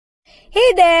Hey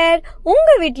there! உங்க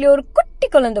வீட்ல ஒரு குட்டி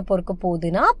குழந்தை பொறுக்க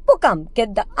போகுதுன்னா அப்போ come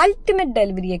get the ultimate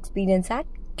delivery experience at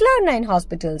Cloudnine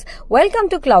Hospitals. Welcome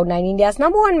to Cloudnine, India's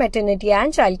 #1 maternity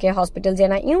and childcare hospitals.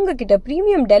 ஏன்னா இவங்க கிட்ட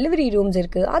premium delivery rooms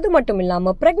இருக்கு. அது மட்டும்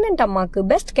இல்லாம pregnant அம்மாக்கு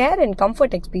best care and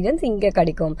comfort experience இங்க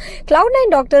கிடைக்கும்.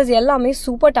 Cloudnine doctors எல்லாமே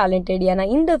super talented. ஏன்னா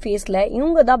இந்த ஃபேஸ்ல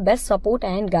இவங்க தான் best support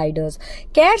and guiders.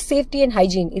 Care, safety and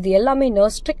hygiene இது எல்லாமே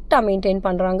nurse strictா maintain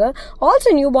பண்றாங்க.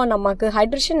 Also newborn அம்மாக்கு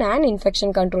hydration and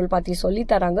infection control பத்தி சொல்லி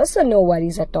தராங்க. So no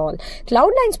worries at all.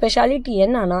 Cloudnine speciality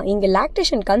என்னன்னா இங்க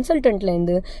lactation consultantல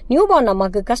இருந்து newborn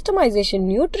அம்மாக்கு customization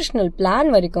nutritional plan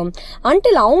வரைக்கும்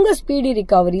until அவங்க speedy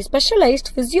recovery specialized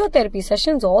physiotherapy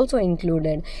sessions also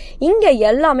included. இங்க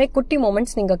எல்லாமே குட்டி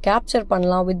moments நீங்க capture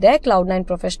பண்ணலாம் with their Cloudnine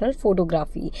professional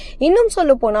photography. இன்னும்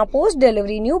சொல்ல போனா post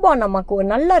delivery newborn அம்மாக்கு ஒரு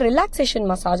நல்ல relaxation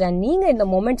massage and நீங்க இந்த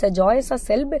moments joyousா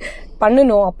celebrate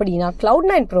பண்ணனும் அப்படினா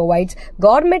Cloudnine provides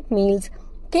gourmet meals,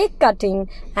 cake cutting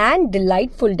and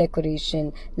delightful decoration.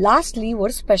 Lastly,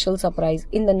 ஒரு special surprise.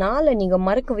 இந்த நாளை நீங்க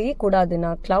மறக்கவே கூடாதுன்னா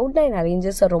Cloudnine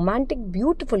arranges a romantic,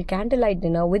 beautiful candlelight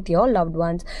dinner with your loved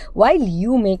ones while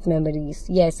you make memories.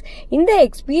 Yes, இந்த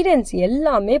experience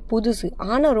எல்லாமே புதுசு.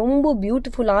 ஆனா ரொம்ப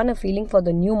beautiful-ஆன feeling for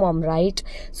the new mom, right?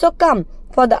 So come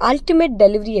for the ultimate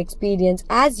delivery experience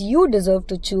as you deserve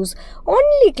to choose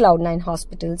only Cloudnine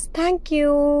Hospitals. Thank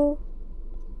you.